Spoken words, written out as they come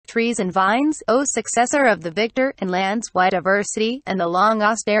trees and vines, O successor of the victor, and land's wide diversity, and the long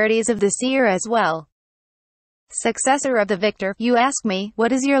austerities of the seer as well. Successor of the victor, you ask me,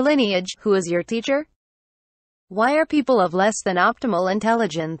 what is your lineage, who is your teacher? Why are people of less than optimal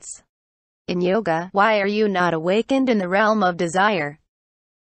intelligence? In yoga, why are you not awakened in the realm of desire?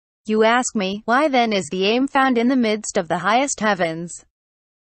 You ask me, why then is the aim found in the midst of the highest heavens?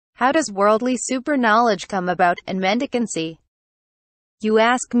 How does worldly super-knowledge come about, and mendicancy? You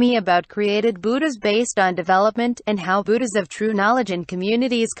ask me about created Buddhas based on development, and how Buddhas of true knowledge in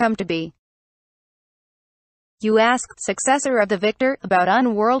communities come to be. You ask, successor of the victor, about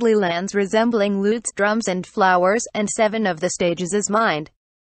unworldly lands resembling lutes, drums and flowers, and 7 of the stages is mind.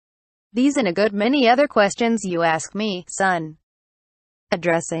 These and a good many other questions you ask me, son.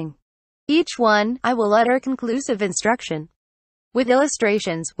 Addressing each one, I will utter conclusive instruction, with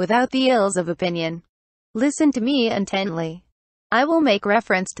illustrations, without the ills of opinion. Listen to me intently. I will make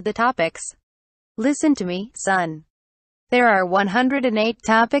reference to the topics. Listen to me, son. There are 108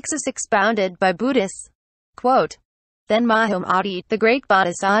 topics as expounded by Buddhists. Quote, then Mahamati, the great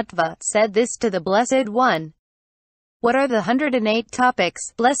Bodhisattva, said this to the Blessed One. What are the 108 topics,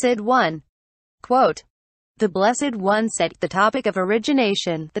 Blessed One? Quote, the Blessed One said, the topic of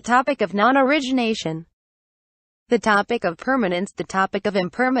origination, the topic of non-origination, the topic of permanence, the topic of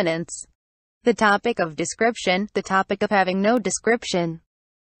impermanence, the topic of description, the topic of having no description,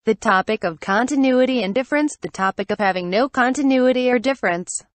 the topic of continuity and difference, the topic of having no continuity or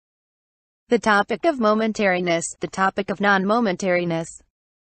difference, the topic of momentariness, the topic of non-momentariness,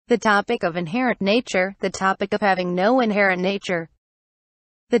 the topic of inherent nature, the topic of having no inherent nature,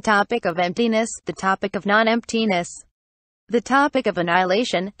 the topic of emptiness, the topic of non-emptiness, the topic of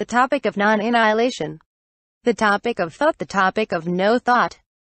annihilation, the topic of non-annihilation, the topic of thought, the topic of no thought,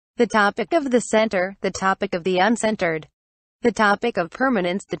 the topic of the center, the topic of the uncentered, the topic of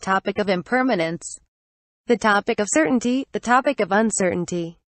permanence, the topic of impermanence, the topic of certainty, the topic of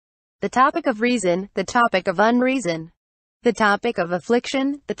uncertainty, the topic of reason, the topic of unreason, the topic of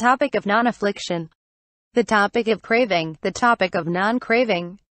affliction, the topic of non-affliction, the topic of craving, the topic of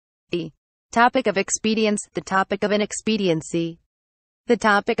non-craving, the topic of expedience, the topic of inexpediency, the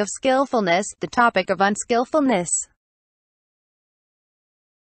topic of skillfulness, the topic of unskillfulness,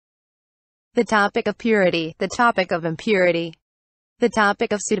 the topic of purity, the topic of impurity, the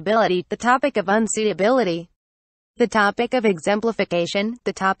topic of suitability, the topic of unsuitability, the topic of exemplification,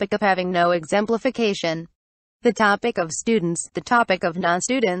 the topic of having no exemplification, the topic of students, the topic of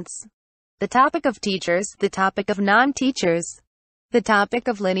non-students, the topic of teachers, the topic of non-teachers, the topic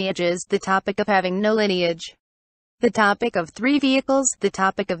of lineages, the topic of having no lineage, the topic of 3 vehicles, the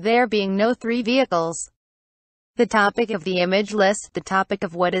topic of there being no 3 vehicles, the topic of the imageless, the topic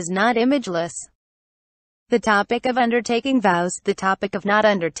of what is not imageless, the topic of undertaking vows, the topic of not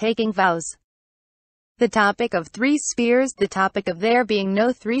undertaking vows, the topic of 3 spheres, the topic of there being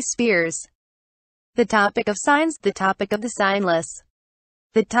no 3 spheres, the topic of signs, the topic of the signless,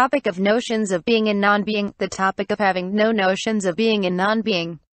 the topic of notions of being and non-being, the topic of having no notions of being and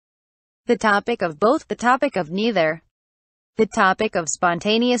non-being, the topic of both, the topic of neither, the topic of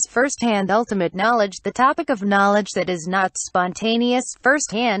spontaneous first-hand ultimate knowledge, the topic of knowledge that is not spontaneous,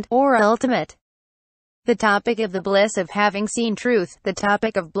 first-hand, or ultimate, the topic of the bliss of having seen truth, the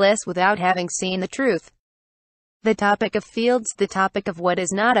topic of bliss without having seen the truth, the topic of fields, the topic of what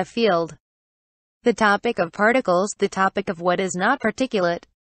is not a field, the topic of particles, the topic of what is not particulate,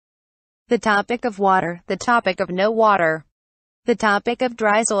 the topic of water, the topic of no water, the topic of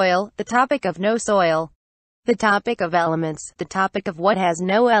dry soil, the topic of no soil, the topic of elements, the topic of what has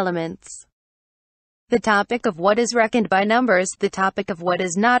no elements, the topic of what is reckoned by numbers, the topic of what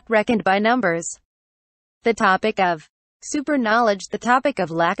is not reckoned by numbers, the topic of super-knowledge, the topic of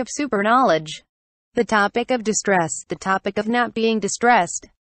lack of super-knowledge, the topic of distress, the topic of not being distressed,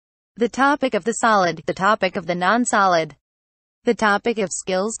 the topic of the solid, the topic of the non-solid, the topic of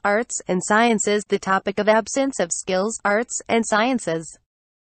skills, arts, and sciences, the topic of absence of skills, arts, and sciences,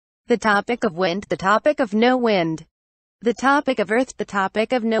 the topic of wind, the topic of no wind, the topic of earth, the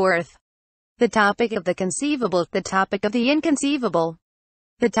topic of no earth, the topic of the conceivable, the topic of the inconceivable,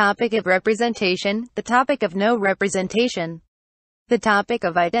 the topic of representation, the topic of no representation, the topic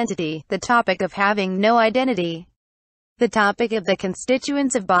of identity, the topic of having no identity, the topic of the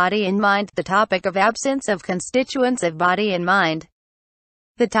constituents of body and mind, the topic of absence of constituents of body and mind,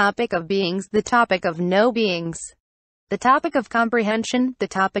 the topic of beings, the topic of no beings, the topic of comprehension, the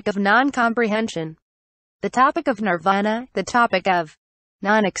topic of non-comprehension, the topic of nirvana, the topic of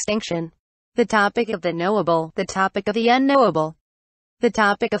non-extinction, the topic of the knowable, the topic of the unknowable, the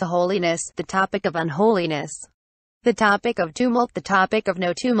topic of holiness, the topic of unholiness, the topic of tumult, the topic of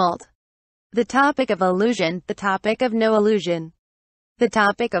no tumult, the topic of illusion, the topic of no illusion, the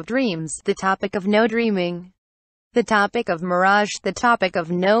topic of dreams, the topic of no dreaming, the topic of mirage, the topic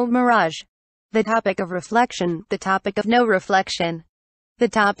of no mirage, the topic of reflection, the topic of no reflection, the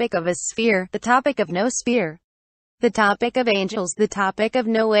topic of a sphere, the topic of no sphere, the topic of angels, the topic of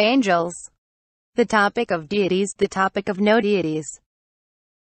no angels, the topic of deities, the topic of no deities,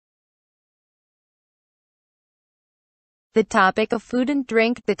 the topic of food and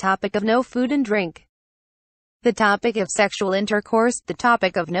drink, the topic of no food and drink, the topic of sexual intercourse, the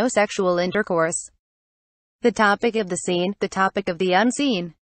topic of no sexual intercourse, the topic of the seen, the topic of the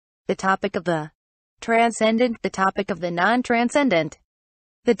unseen, the topic of the transcendent, the topic of the non-transcendent,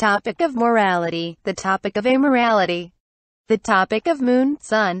 the topic of morality, the topic of immorality, the topic of moon,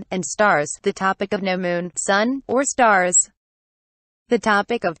 sun, and stars, the topic of no moon, sun, or stars, the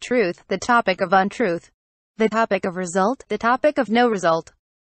topic of truth, the topic of untruth, the topic of result, the topic of no result,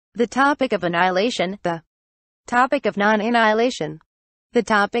 the topic of annihilation, the topic of non-annihilation, the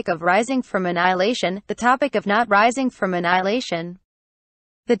topic of rising from annihilation, the topic of not rising from annihilation,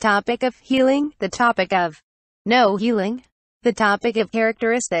 the topic of healing, the topic of no healing, the topic of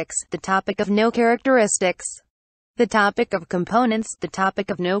characteristics, the topic of no characteristics, the topic of components, the topic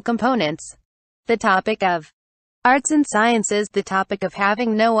of no components, the topic of arts and sciences, the topic of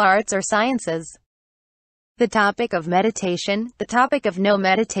having no arts or sciences, the topic of meditation, the topic of no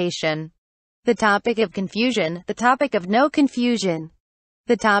meditation, the topic of confusion, the topic of no confusion,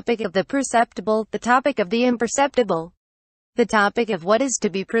 the topic of the perceptible, the topic of the imperceptible, the topic of what is to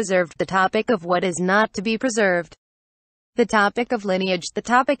be preserved, the topic of what is not to be preserved, the topic of lineage, the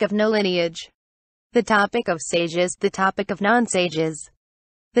topic of no lineage, the topic of sages, the topic of non-sages,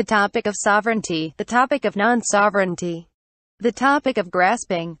 the topic of sovereignty, the topic of non-sovereignty, the topic of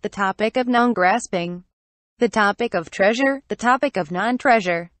grasping, the topic of non-grasping, the topic of treasure, the topic of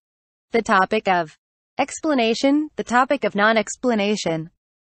non-treasure, the topic of explanation, the topic of non-explanation,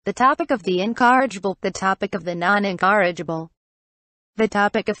 the topic of the incorrigible, the topic of the non-incorrigible, the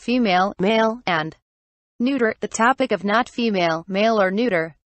topic of female, male, and neuter, the topic of not female, male or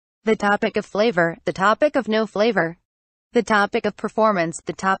neuter, the topic of flavor, the topic of no flavor, the topic of performance,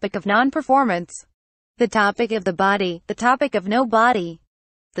 the topic of non-performance, the topic of the body, the topic of no body,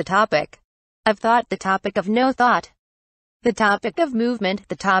 the topic of thought, the topic of no thought, the topic of movement,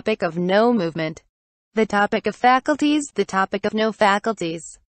 the topic of no movement, the topic of faculties, the topic of no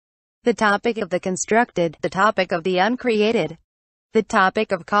faculties, the topic of the constructed, the topic of the uncreated, the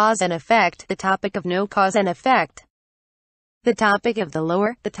topic of cause and effect, the topic of no cause and effect, the topic of the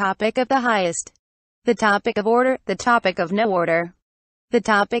lower, the topic of the highest, the topic of order, the topic of no order, the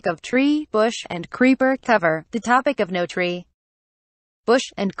topic of tree, bush, and creeper cover, the topic of no tree, bush,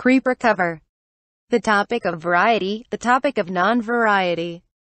 and creeper cover, the topic of variety, the topic of non-variety,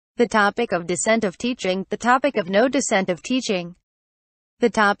 the topic of dissent of teaching, the topic of no dissent of teaching, the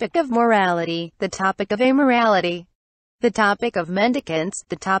topic of morality, the topic of immorality, the topic of mendicants,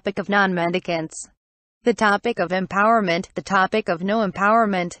 the topic of non-mendicants, the topic of empowerment, the topic of no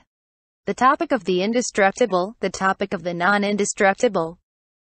empowerment, the topic of the indestructible, the topic of the non-indestructible.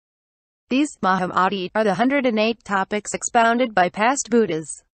 These, Mahamati, are the 108 topics expounded by past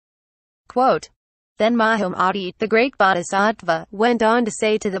Buddhas. Quote, then Mahamati, the great Bodhisattva, went on to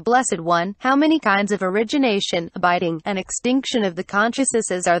say to the Blessed One, how many kinds of origination, abiding, and extinction of the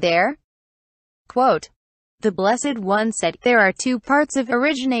consciousnesses are there? Quote, the Blessed One said, there are two parts of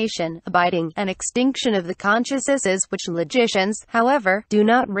origination, abiding, and extinction of the consciousnesses, which logicians, however, do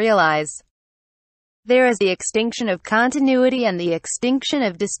not realize. There is the extinction of continuity and the extinction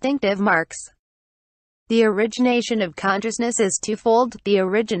of distinctive marks. The origination of consciousness is twofold, the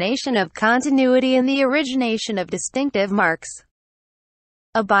origination of continuity and the origination of distinctive marks.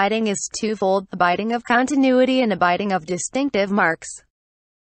 Abiding is twofold, abiding of continuity and abiding of distinctive marks.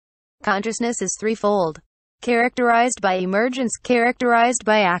 Consciousness is threefold. Characterized by emergence, characterized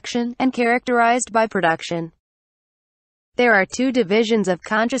by action, and characterized by production. There are two divisions of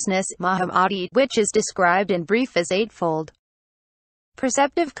consciousness, Mahamati, which is described in brief as eightfold.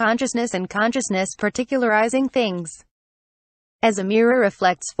 Perceptive consciousness and consciousness particularizing things. As a mirror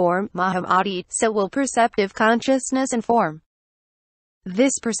reflects form, Mahamati, so will perceptive consciousness and form.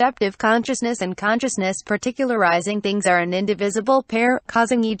 This perceptive consciousness and consciousness particularizing things are an indivisible pair,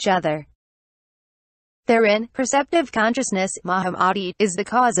 causing each other. Therein, perceptive consciousness, Mahamati, is the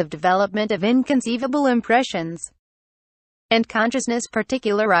cause of development of inconceivable impressions. And consciousness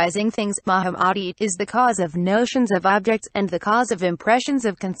particularizing things, Mahamati, is the cause of notions of objects, and the cause of impressions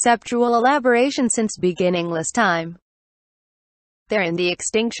of conceptual elaboration since beginningless time. Therein the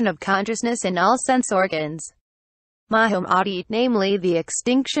extinction of consciousness in all sense organs. Mahamati, namely the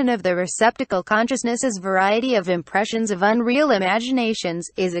extinction of the receptacle consciousness's variety of impressions of unreal imaginations,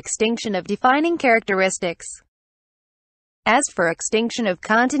 is extinction of defining characteristics. As for extinction of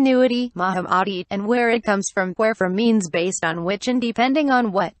continuity, Mahamati, and where it comes from, where from means based on which and depending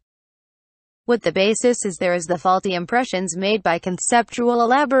on what the basis is, there is the faulty impressions made by conceptual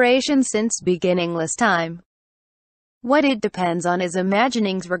elaboration since beginningless time. What it depends on is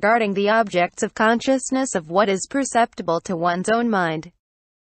imaginings regarding the objects of consciousness of what is perceptible to one's own mind.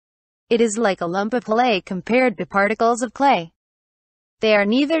 It is like a lump of clay compared to particles of clay. They are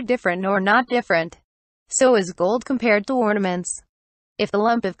neither different nor not different. So is gold compared to ornaments. If the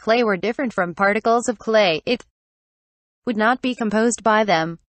lump of clay were different from particles of clay, it would not be composed by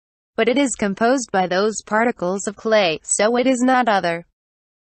them. But it is composed by those particles of clay, so it is not other.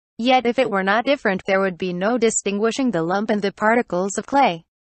 Yet if it were not different, there would be no distinguishing the lump and the particles of clay.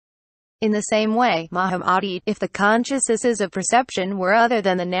 In the same way, Mahamati, if the consciousnesses of perception were other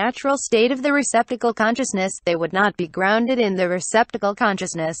than the natural state of the receptacle consciousness, they would not be grounded in the receptacle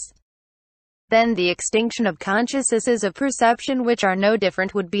consciousness. Then the extinction of consciousnesses of perception which are no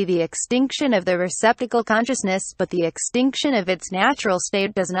different would be the extinction of the receptacle consciousness, but the extinction of its natural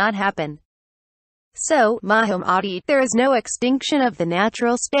state does not happen. So, Mahamati, there is no extinction of the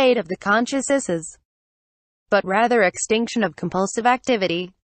natural state of the consciousnesses, but rather extinction of compulsive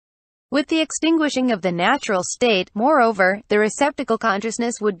activity. With the extinguishing of the natural state, moreover, the receptacle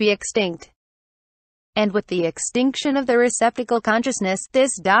consciousness would be extinct. And with the extinction of the receptacle consciousness,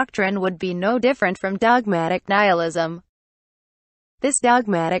 this doctrine would be no different from dogmatic nihilism. This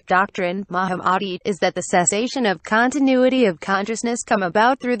dogmatic doctrine, Mahamati, is that the cessation of continuity of consciousness come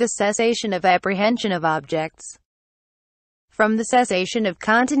about through the cessation of apprehension of objects. From the cessation of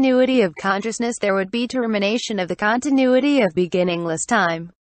continuity of consciousness there would be termination of the continuity of beginningless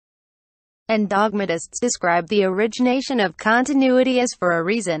time. And dogmatists describe the origination of continuity as for a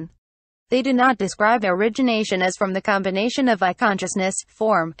reason. They do not describe origination as from the combination of I-consciousness,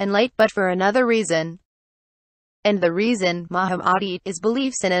 form, and light, but for another reason. And the reason, Mahamati, is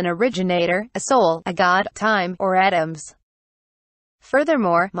beliefs in an originator, a soul, a god, time, or atoms.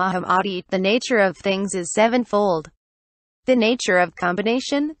 Furthermore, Mahamati, the nature of things is sevenfold. The nature of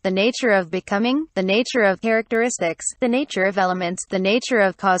combination, the nature of becoming, the nature of characteristics, the nature of elements, the nature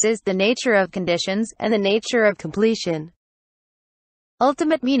of causes, the nature of conditions, and the nature of completion.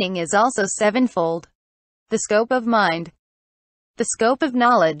 Ultimate meaning is also sevenfold. The scope of mind, the scope of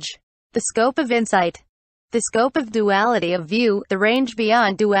knowledge, the scope of insight, the scope of duality of view, the range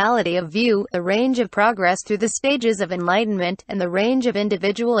beyond duality of view, the range of progress through the stages of enlightenment, and the range of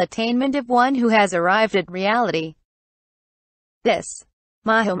individual attainment of one who has arrived at reality. This,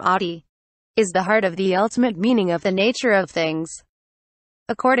 Mahamati, is the heart of the ultimate meaning of the nature of things.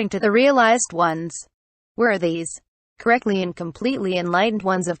 According to the realized ones, were these correctly and completely enlightened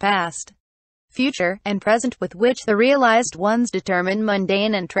ones of past, future, and present, with which the realized ones determine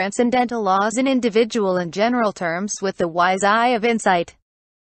mundane and transcendental laws in individual and general terms with the wise eye of insight.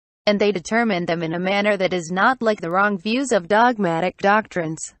 And they determine them in a manner that is not like the wrong views of dogmatic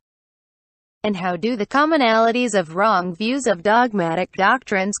doctrines. And how do the commonalities of wrong views of dogmatic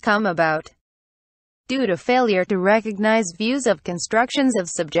doctrines come about? Due to failure to recognize views of constructions of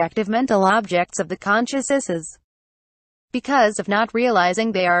subjective mental objects of the consciousnesses. Because of not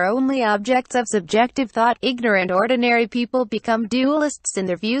realizing they are only objects of subjective thought, ignorant ordinary people become dualists in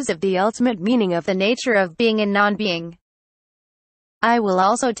their views of the ultimate meaning of the nature of being and non-being. I will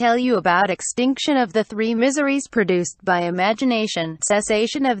also tell you about extinction of the three miseries produced by imagination,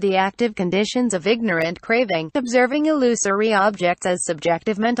 cessation of the active conditions of ignorant craving, observing illusory objects as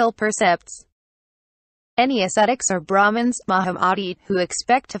subjective mental percepts. Any ascetics or Brahmins, Mahamati, who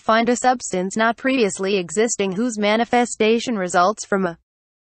expect to find a substance not previously existing whose manifestation results from a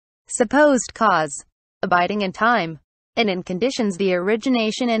supposed cause, abiding in time, and in conditions the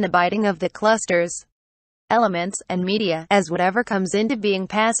origination and abiding of the clusters, elements, and media, as whatever comes into being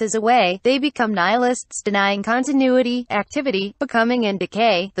passes away, they become nihilists denying continuity, activity, becoming and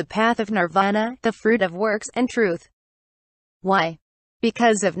decay, the path of nirvana, the fruit of works, and truth. Why?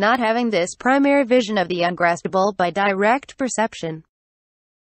 Because of not having this primary vision of the ungraspable by direct perception.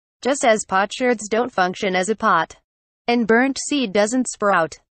 Just as potsherds don't function as a pot, and burnt seed doesn't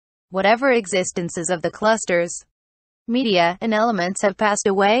sprout, whatever existences of the clusters, media, and elements have passed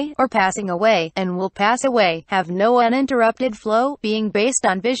away, or passing away, and will pass away, have no uninterrupted flow, being based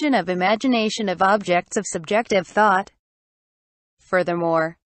on vision of imagination of objects of subjective thought.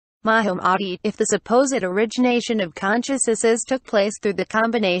 Furthermore, Mahamati, if the supposed origination of consciousnesses took place through the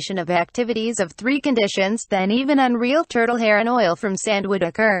combination of activities of three conditions, then even unreal turtle hair and oil from sand would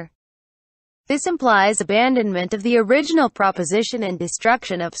occur. This implies abandonment of the original proposition and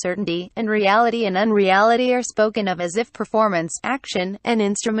destruction of certainty, and reality and unreality are spoken of as if performance, action, and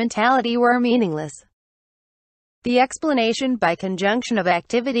instrumentality were meaningless. The explanation by conjunction of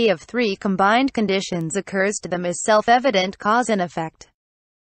activity of three combined conditions occurs to them as self-evident cause and effect.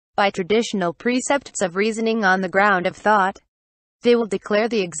 By traditional precepts of reasoning on the ground of thought, they will declare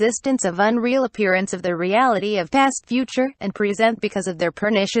the existence of unreal appearance of the reality of past, future, and present because of their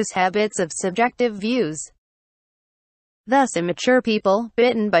pernicious habits of subjective views. Thus immature people,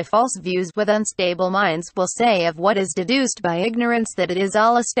 bitten by false views with unstable minds, will say of what is deduced by ignorance that it is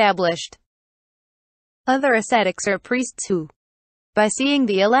all established. Other ascetics are priests who, by seeing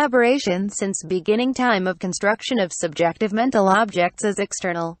the elaboration since beginning time of construction of subjective mental objects as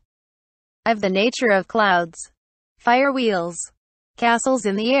external, of the nature of clouds, fire wheels, castles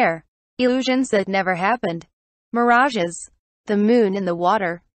in the air, illusions that never happened, mirages, the moon in the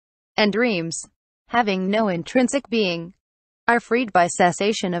water, and dreams, having no intrinsic being, are freed by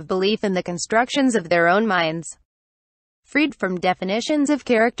cessation of belief in the constructions of their own minds, freed from definitions of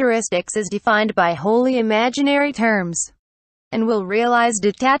characteristics as defined by wholly imaginary terms, and will realize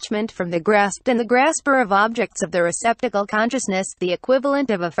detachment from the grasped and the grasper of objects of the receptacle consciousness, the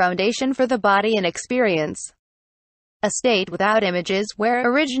equivalent of a foundation for the body and experience. A state without images, where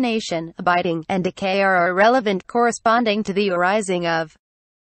origination, abiding, and decay are irrelevant, corresponding to the arising of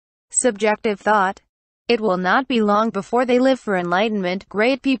subjective thought. It will not be long before they live for enlightenment,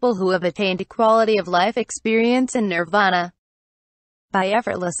 great people who have attained equality of life experience and nirvana, by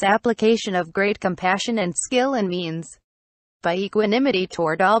effortless application of great compassion and skill and means, by equanimity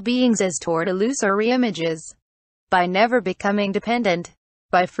toward all beings as toward illusory images, by never becoming dependent,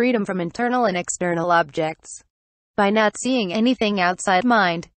 by freedom from internal and external objects, by not seeing anything outside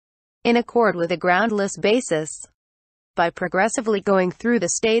mind, in accord with a groundless basis, by progressively going through the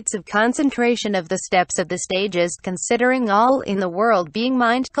states of concentration of the steps of the stages, considering all in the world being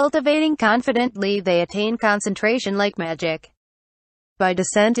mind, cultivating confidently they attain concentration like magic, by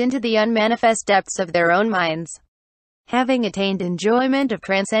descent into the unmanifest depths of their own minds, having attained enjoyment of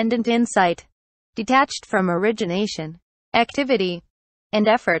transcendent insight, detached from origination, activity, and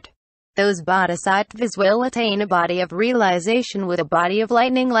effort. Those bodhisattvas will attain a body of realization with a body of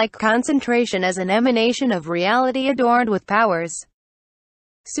lightning-like concentration as an emanation of reality adorned with powers,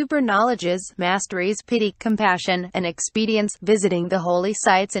 super-knowledges, masteries, pity, compassion, and expedience, visiting the holy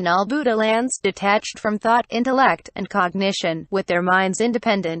sites in all Buddha lands, detached from thought, intellect, and cognition, with their minds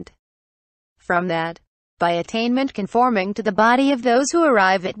independent from that, by attainment conforming to the body of those who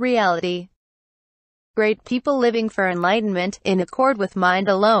arrive at reality. Great people living for enlightenment, in accord with mind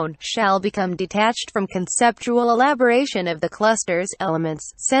alone, shall become detached from conceptual elaboration of the clusters,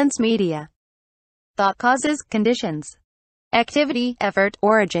 elements, sense media, thought causes, conditions, activity, effort,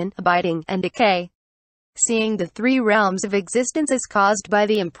 origin, abiding, and decay, seeing the three realms of existence as caused by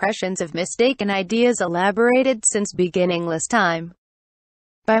the impressions of mistaken ideas elaborated since beginningless time,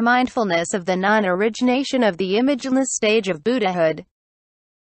 by mindfulness of the non-origination of the imageless stage of Buddhahood,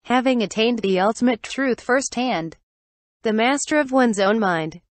 having attained the ultimate truth firsthand, the master of one's own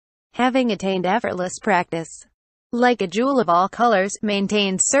mind, having attained effortless practice, like a jewel of all colors,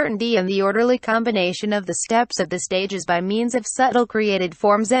 maintains certainty in the orderly combination of the steps of the stages by means of subtle created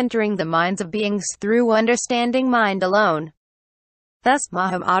forms entering the minds of beings through understanding mind alone. Thus,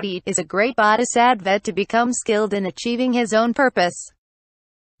 Mahamati is a great bodhisattva to become skilled in achieving his own purpose.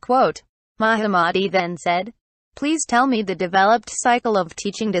 Quote, Mahamati then said, "Please tell me the developed cycle of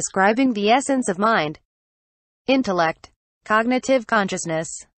teaching describing the essence of mind, intellect, cognitive consciousness,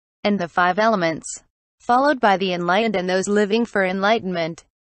 and the five elements, followed by the enlightened and those living for enlightenment,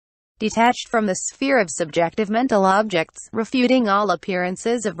 detached from the sphere of subjective mental objects, refuting all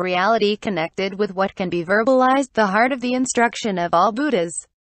appearances of reality connected with what can be verbalized, the heart of the instruction of all Buddhas,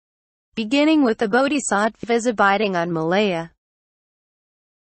 beginning with the bodhisattvas abiding on Malaya,